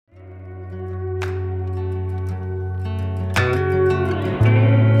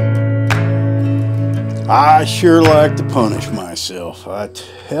I sure like to punish myself, I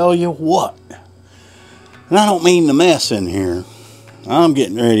tell you what. And I don't mean the mess in here. I'm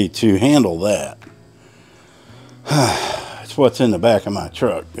getting ready to handle that. It's what's in the back of my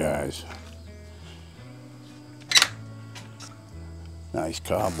truck, guys. Nice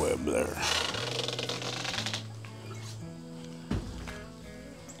cobweb there.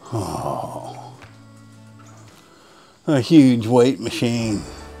 Oh, a huge weight machine.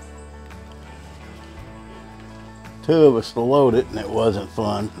 Two of us to load it, and it wasn't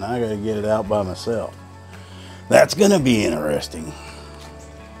fun. Now I gotta get it out by myself. That's gonna be interesting.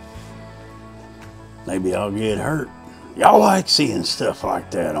 Maybe I'll get hurt. Y'all like seeing stuff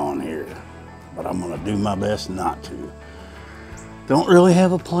like that on here, but I'm gonna do my best not to. Don't really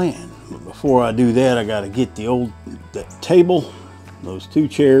have a plan, but before I do that, I gotta get the table, those two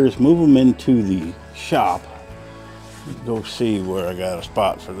chairs, move them into the shop. Go see where I got a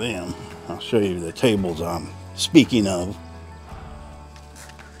spot for them. I'll show you the tables I'm speaking of.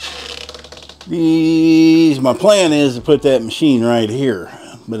 My plan is to put that machine right here,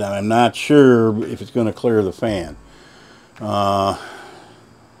 but I'm not sure if it's going to clear the fan.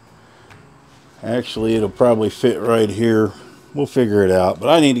 Actually, it'll probably fit right here. We'll figure it out, but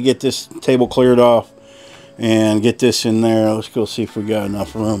I need to get this table cleared off and get this in there. Let's go see if we got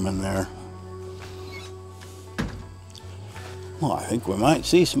enough room in there. Well, I think we might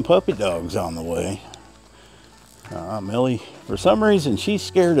see some puppy dogs on the way. Millie, for some reason, she's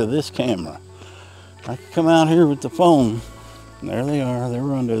scared of this camera. I could come out here with the phone. There they are.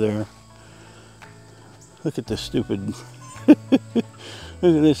 They're under there. Look at this stupid... Look at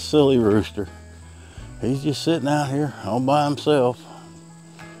this silly rooster. He's just sitting out here all by himself.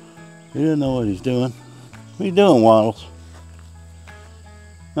 He doesn't know what he's doing. What are you doing, Waddles?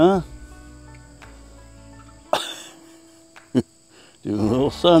 Huh? Doing a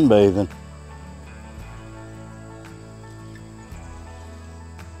little sunbathing.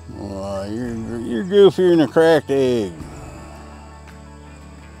 You're goofier than a cracked egg.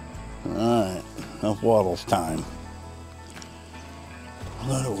 Alright, enough Waddles time.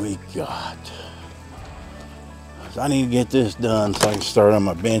 What do we got? I need to get this done so I can start on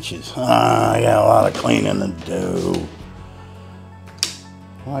my benches. I got a lot of cleaning to do.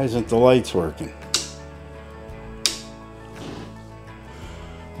 Why isn't the lights working?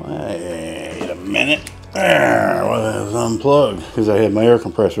 Wait a minute. There, well, it was unplugged because I had my air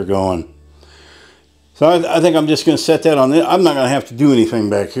compressor going. So I think I'm just going to set that on there. I'm not going to have to do anything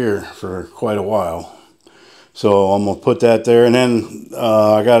back here for quite a while. So I'm going to put that there. And then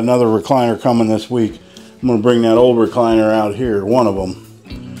I got another recliner coming this week. I'm going to bring that old recliner out here, one of them.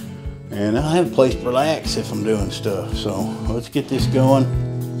 And I'll have a place to relax if I'm doing stuff. So let's get this going.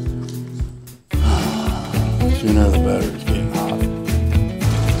 Sooner the better. It's getting hot.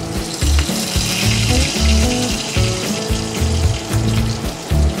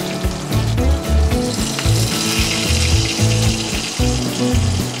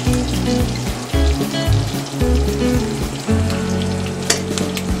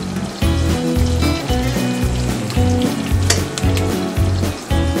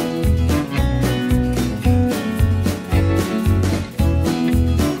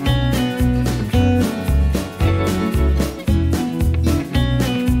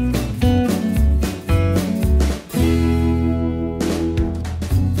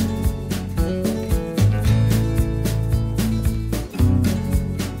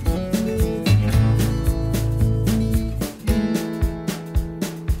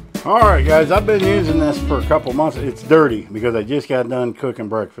 Alright guys, I've been using this for a couple months. It's dirty because I just got done cooking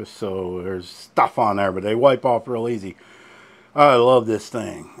breakfast, so there's stuff on there, but they wipe off real easy. I love this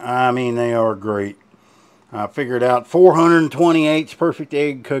thing. I mean, they are great. I figured out 428's perfect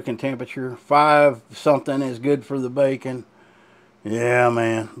egg cooking temperature. 5 something is good for the bacon. Yeah,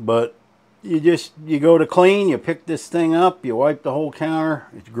 man. But you go to clean, you pick this thing up, you wipe the whole counter.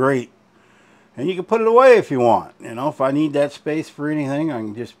 It's great. And you can put it away if you want. You know, if I need that space for anything, I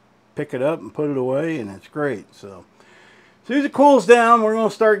can just pick it up and put it away, and it's great. So as soon as it cools down, we're going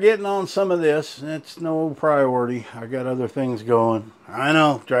to start getting on some of this. That's no priority. I got other things going. I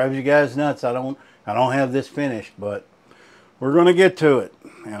know, drives you guys nuts. I don't have this finished, but we're going to get to it,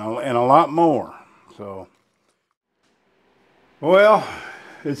 and a lot more. So, well,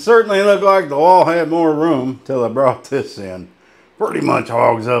 it certainly looked like the wall had more room till I brought this in. Pretty much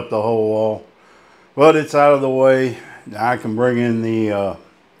hogs up the whole wall, but it's out of the way. Now I can bring in the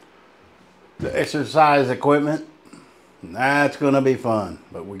exercise equipment. That's going to be fun,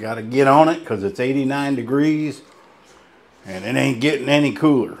 but we got to get on it because it's 89 degrees and it ain't getting any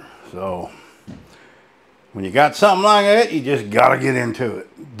cooler. So when you got something like that, you just got to get into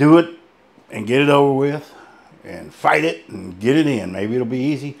it. Do it and get it over with and fight it and get it in. Maybe it'll be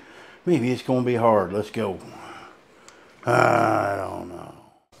easy. Maybe it's going to be hard. Let's go. I don't know.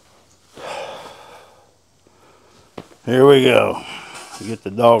 Here we go. Get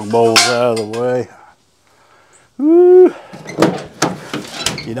the dog bowls out of the way. Woo.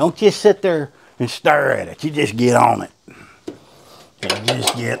 You don't just sit there and stare at it. You just get on it. You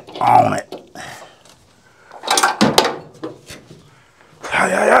just get on it.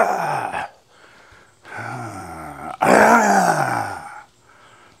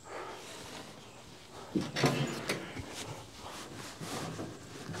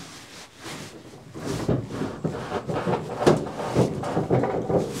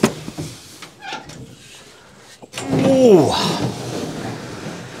 Ooh.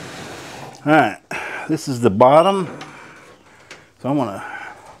 All right, this is the bottom. So I'm gonna,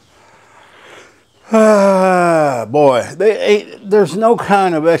 boy, there's no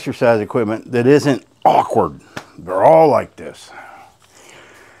kind of exercise equipment that isn't awkward. They're all like this.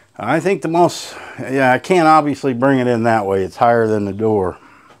 I think the most, yeah, I can't obviously bring it in that way. It's higher than the door.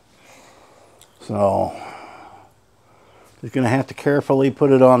 So, just gonna have to carefully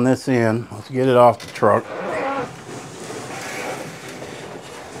put it on this end. Let's get it off the truck.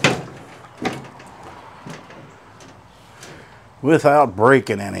 Without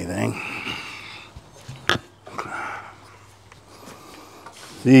breaking anything.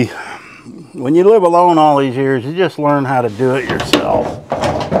 See, when you live alone all these years, you just learn how to do it yourself.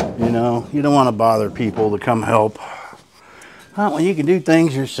 You know, you don't want to bother people to come help. Well, you can do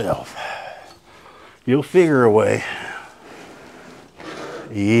things yourself. You'll figure a way.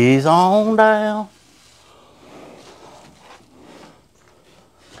 Ease on down.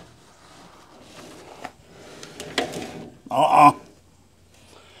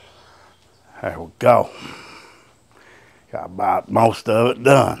 There we go. Got about most of it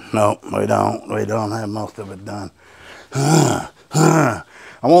done. Nope, we don't. We don't have most of it done. I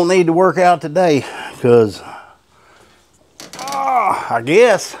won't need to work out today because I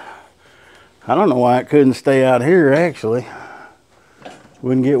guess I don't know why it couldn't stay out here. Actually,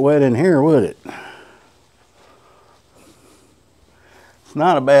 wouldn't get wet in here, would it? It's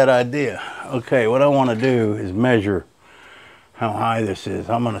not a bad idea. Okay, what I want to do is measure how high this is.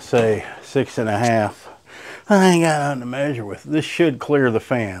 I'm going to say 6.5. I ain't got nothing to measure with. This should clear the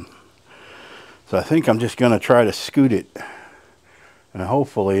fan. So I think I'm just going to try to scoot it. And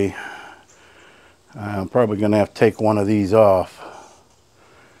hopefully, I'm probably going to have to take one of these off.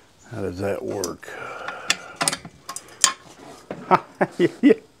 How does that work?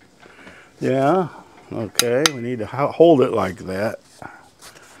 Yeah. Okay, we need to hold it like that.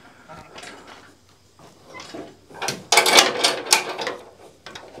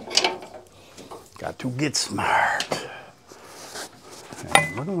 Got to get smart.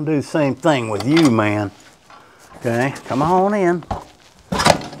 And we're going to do the same thing with you, man. Okay, come on in.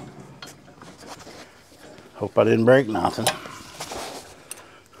 Hope I didn't break nothing.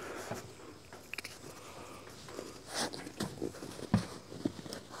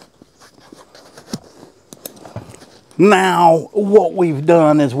 Now, what we've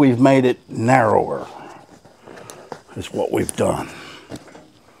done is we've made it narrower. Is what we've done.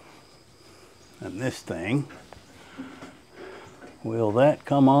 And this thing, will that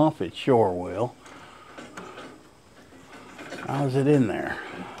come off? It sure will. How's it in there?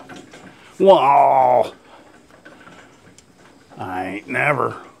 Whoa! I ain't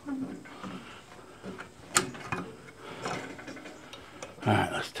never.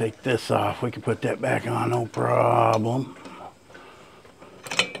 Alright, let's take this off. We can put that back on, no problem.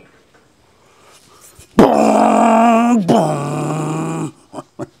 Boom, boom.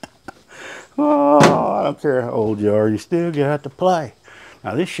 Oh, I don't care how old you are, you still got to play.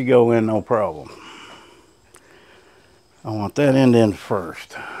 Now this should go in no problem. I want that end in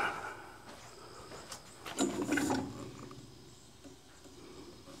first.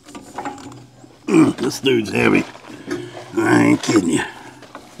 This dude's heavy. I ain't kidding you.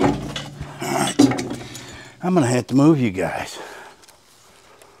 Alright. I'm gonna have to move you guys.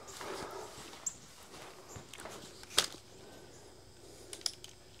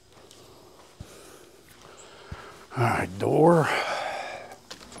 Alright, door.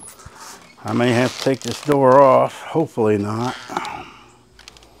 I may have to take this door off. Hopefully not. I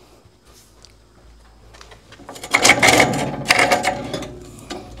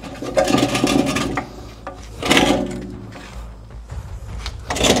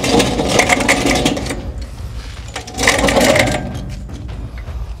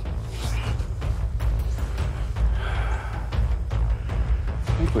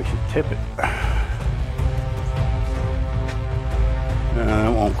think we should tip it. That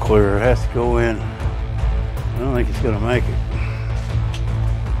won't clear. It has to go in. I don't think it's going to make it.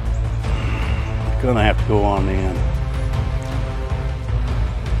 It's going to have to go on the end.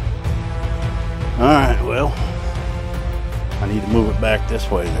 Alright, well, I need to move it back this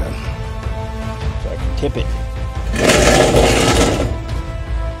way then, so I can tip it.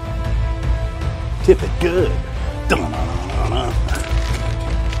 Tip it good. Dun-dun-dun-dun-dun.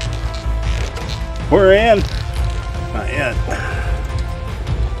 We're in. Not yet.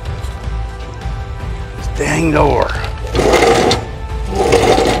 This dang door.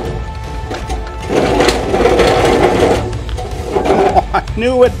 Oh, I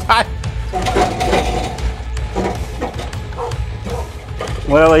knew it.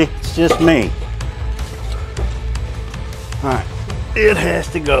 Well, it's just me. Alright, it has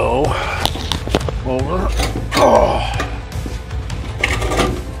to go over. Oh.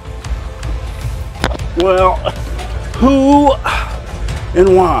 Well, who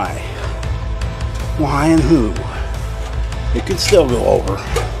and why? Why and who? It could still go over.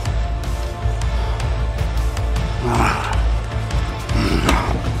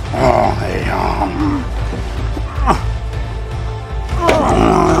 Oh, hey,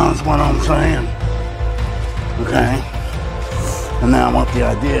 that's what I'm saying. Okay. And now what the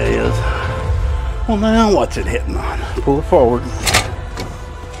idea is, well, now what's it hitting on? Pull it forward.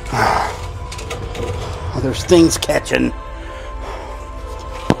 Oh, there's things catching.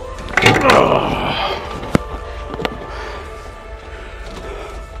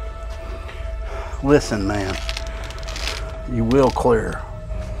 Listen, man. You will clear.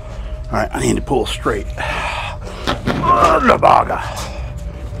 All right, I need to pull straight. The baga.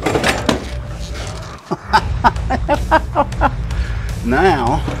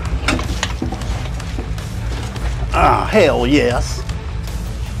 Now, hell yes.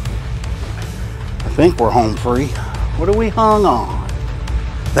 I think we're home free. What are we hung on?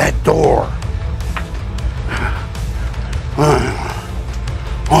 That door.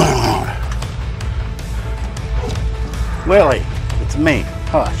 Willie, it's me.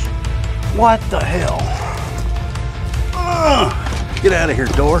 Hush. What the hell? Get out of here,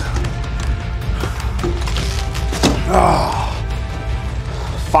 door. Oh,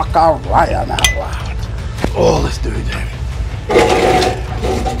 fuck, all right, I'm out loud. Oh, let's do it, David.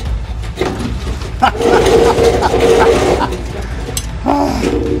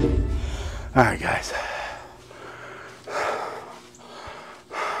 All right, guys.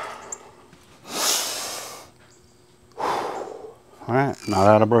 All right, not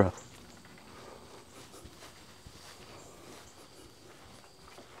out of breath.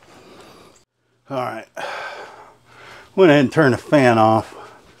 All right, went ahead and turned the fan off.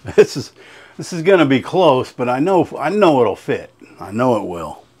 This is gonna be close, but I know it'll fit. I know it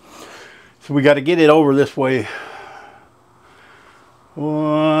will. So we got to get it over this way.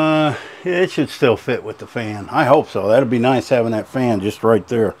 It should still fit with the fan. I hope so. That'd be nice having that fan just right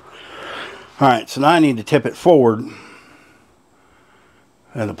there. All right, so now I need to tip it forward.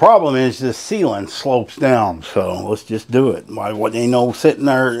 And the problem is this ceiling slopes down, so let's just do it. What ain't no sitting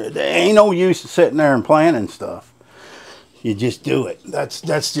there? There ain't no use of sitting there and planning stuff. You just do it. That's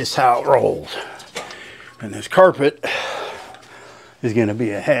just how it rolls. And this carpet is going to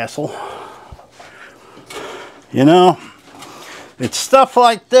be a hassle. You know, it's stuff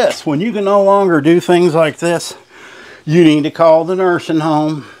like this. When you can no longer do things like this, you need to call the nursing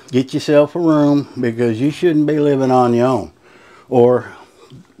home, get yourself a room, because you shouldn't be living on your own. Or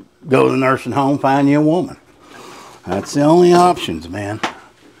go to the nursing home, find you a woman. That's the only options, man.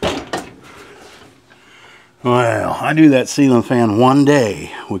 Well, I do that ceiling fan one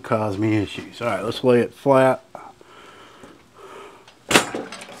day would cause me issues. All right, let's lay it flat.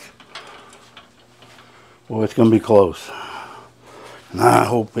 Well, it's going to be close. And I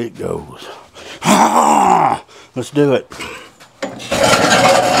hope it goes. Ah, let's do it.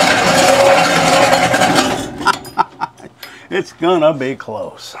 It's gonna be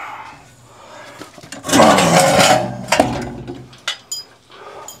close.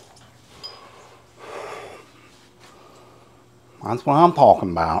 That's what I'm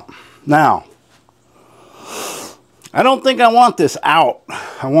talking about. Now, I don't think I want this out.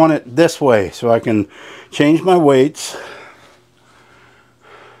 I want it this way so I can change my weights.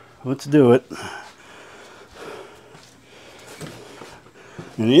 Let's do it.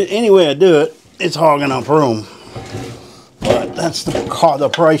 And any way I do it, it's hogging up room. But that's the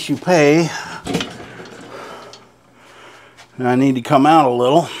price you pay. And I need to come out a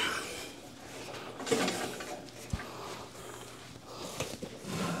little.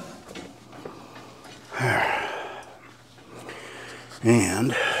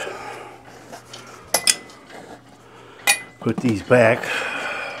 And Put these back.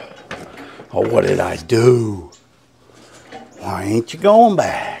 Oh, what did I do? Why ain't you going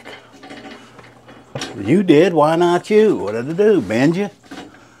back? You did, why not you? What did I do, bend you?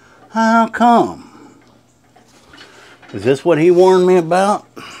 How come? Is this what he warned me about?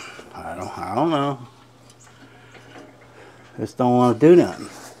 I don't know. Just don't want to do nothing.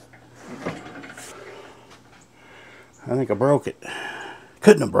 I think I broke it.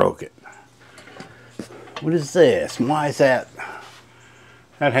 Couldn't have broke it. What is this? Why is that?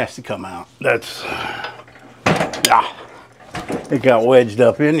 That has to come out. That's... it got wedged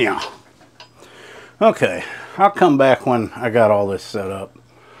up in ya. Okay, I'll come back when I got all this set up.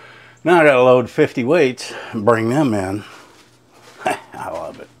 Now I gotta load 50 weights and bring them in. I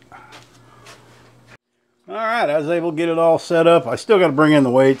love it. Alright, I was able to get it all set up. I still gotta bring in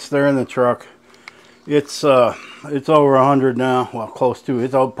the weights. They're in the truck. It's over 100 now. Well, close to.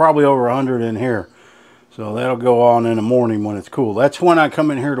 It's probably over 100 in here. So that'll go on in the morning when it's cool. That's when I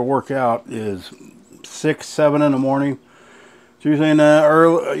come in here to work out, is 6, 7 in the morning. It's usually in the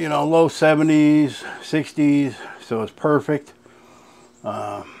early, low 70s, 60s, so it's perfect.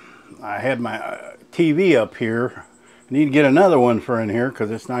 I had my TV up here. I need to get another one for in here because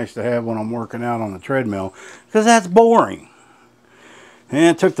it's nice to have when I'm working out on the treadmill, because that's boring. And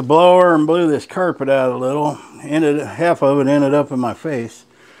I took the blower and blew this carpet out a little. Half of it ended up in my face.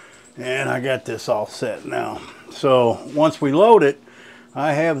 And I got this all set now. So once we load it,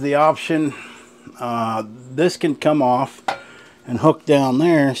 I have the option. This can come off and hook down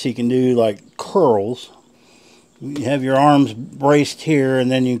there so you can do like curls. You have your arms braced here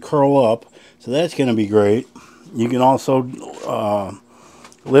and then you curl up. So that's going to be great. You can also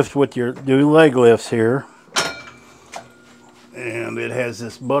lift with do leg lifts here. And it has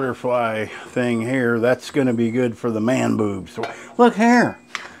this butterfly thing here. That's going to be good for the man boobs. So look here.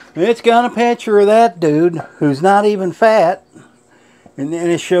 It's got a picture of that dude who's not even fat. And then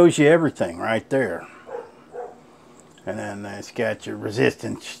it shows you everything right there. And then it's got your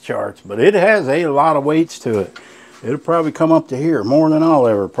resistance charts. But it has a lot of weights to it. It'll probably come up to here. More than I'll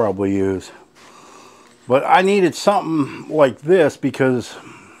ever probably use. But I needed something like this because,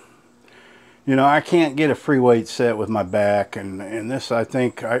 I can't get a free weight set with my back. And this, I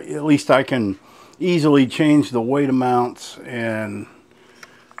think, at least I can easily change the weight amounts and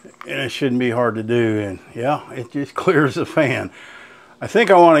it shouldn't be hard to do. And yeah, it just clears the fan. I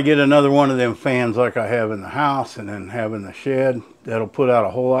think I want to get another one of them fans like I have in the house and then have in the shed. That'll put out a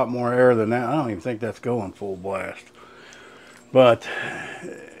whole lot more air than that. I don't even think that's going full blast. But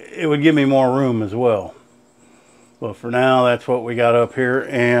it would give me more room as well. But for now, that's what we got up here.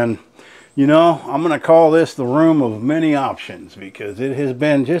 And, I'm going to call this the room of many options because it has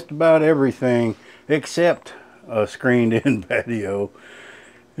been just about everything except a screened-in patio.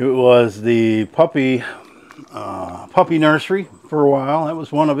 It was the puppy nursery for a while. That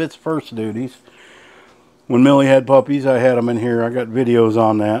was one of its first duties. When Millie had puppies, I had them in here. I got videos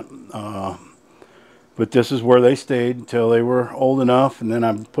on that. But this is where they stayed until they were old enough, and then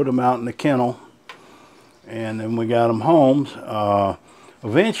I put them out in the kennel. And then we got them homes.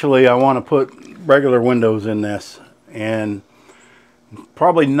 Eventually, I want to put regular windows in this. And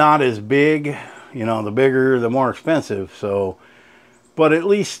probably not as big. The bigger, the more expensive. So... but at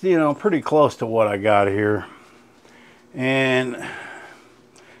least, pretty close to what I got here. And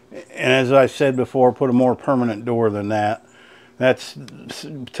as I said before, put a more permanent door than that.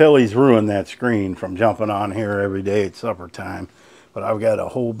 Tilly's ruined that screen from jumping on here every day at supper time. But I've got a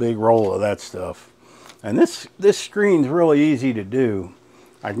whole big roll of that stuff. And this screen's really easy to do.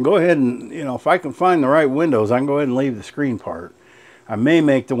 I can go ahead and, if I can find the right windows, I can go ahead and leave the screen part. I may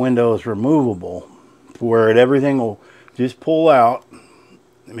make the windows removable where everything will just pull out.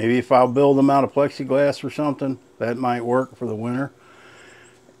 Maybe if I'll build them out of plexiglass or something, that might work for the winter.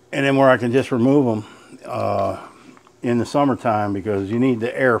 And then where I can just remove them in the summertime because you need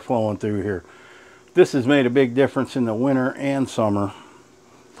the air flowing through here. This has made a big difference in the winter and summer,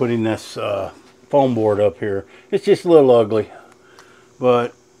 putting this foam board up here. It's just a little ugly,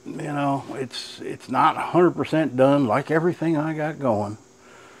 but it's not 100% done like everything I got going.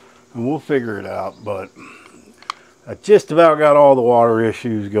 And we'll figure it out, but... I just about got all the water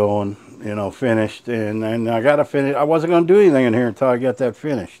issues going, finished. And I got to finish. I wasn't going to do anything in here until I got that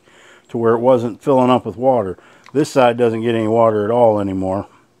finished to where it wasn't filling up with water. This side doesn't get any water at all anymore.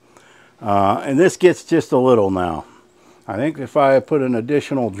 And this gets just a little now. I think if I put an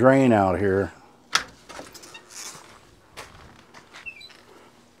additional drain out here,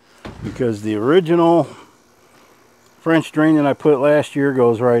 because the original French drain that I put last year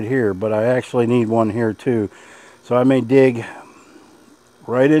goes right here, but I actually need one here too. So I may dig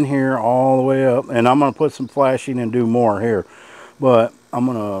right in here all the way up. And I'm going to put some flashing and do more here. But I'm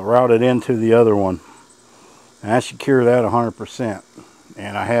going to route it into the other one. And that should cure that 100%.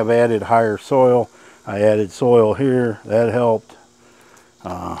 And I have added higher soil. I added soil here. That helped.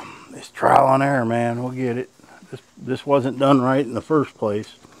 It's trial and error, man. We'll get it. This wasn't done right in the first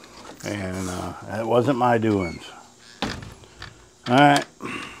place. And that wasn't my doings. Alright.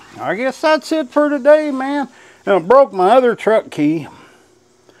 I guess that's it for today, man. Now, I broke my other truck key.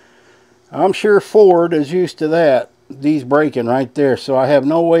 I'm sure Ford is used to that. These breaking right there. So I have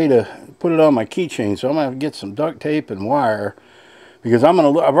no way to put it on my keychain. So I'm going to have to get some duct tape and wire. Because I've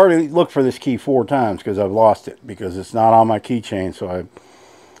already looked for this key 4 times because I've lost it. Because it's not on my keychain. So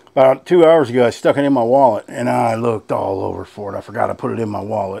about 2 hours ago, I stuck it in my wallet. And I looked all over for it. I forgot I put it in my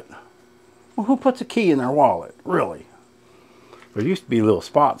wallet. Well, who puts a key in their wallet? Really? There used to be little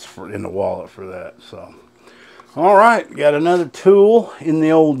spots in the wallet for that. So, all right, got another tool in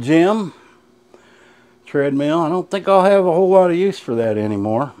the old gym. Treadmill. I don't think I'll have a whole lot of use for that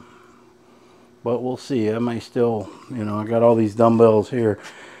anymore. But we'll see. I may still, you know, I got all these dumbbells here.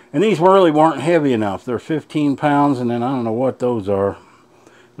 And these really weren't heavy enough. They're 15 pounds, and then I don't know what those are.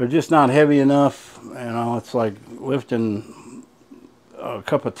 They're just not heavy enough. You know, it's like lifting a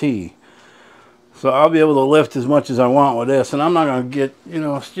cup of tea. So I'll be able to lift as much as I want with this. And I'm not going to get, you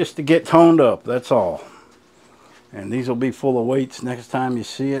know, it's just to get toned up. That's all. And these will be full of weights next time you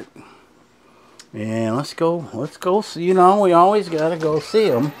see it. And let's go see, you know, we always got to go see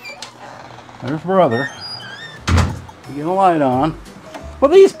them. There's brother. Get a light on.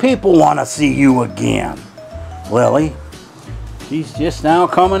 Well, these people want to see you again. Lily, she's just now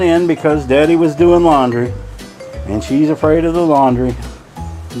coming in because Daddy was doing laundry. And she's afraid of the laundry.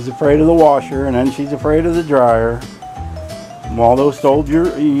 She's afraid of the washer, and then she's afraid of the dryer. Waldo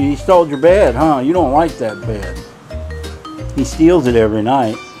he stole your bed, huh? You don't like that bed. He steals it every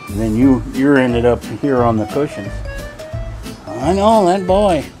night, and then you're ended up here on the cushions. I know, that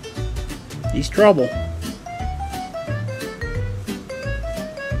boy. He's trouble.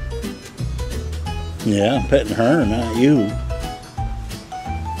 Yeah, I'm petting her, not you.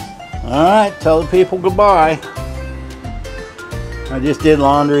 Alright, tell the people goodbye. I just did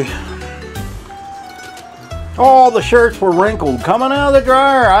laundry. All the shirts were wrinkled coming out of the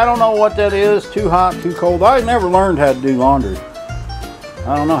dryer. I don't know what that is. Too hot, too cold. I never learned how to do laundry.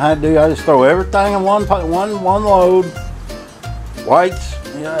 I don't know how to do. I just throw everything in one load. Whites.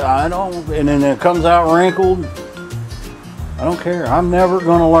 Yeah, I don't. And then it comes out wrinkled. I don't care. I'm never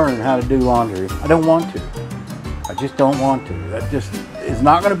going to learn how to do laundry. I don't want to. I just don't want to. That just is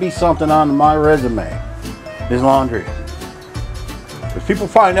not going to be something on my resume. Is laundry. If people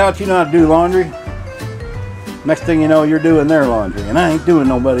find out you know how to do laundry, next thing you know, you're doing their laundry. And I ain't doing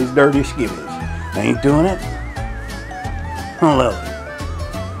nobody's dirty skivvies. I ain't doing it. I love it.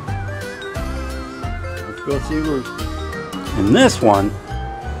 Let's go see Rooster. And this one,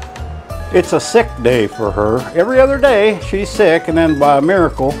 it's a sick day for her. Every other day, she's sick, and then by a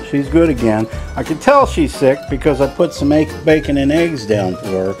miracle, she's good again. I can tell she's sick because I put some bacon and eggs down for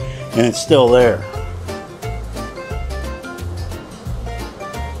her, and it's still there.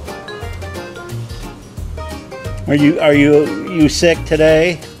 Are you sick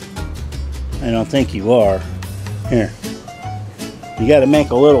today? I don't think you are. Here. You got to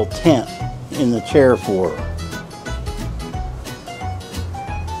make a little tent in the chair for her.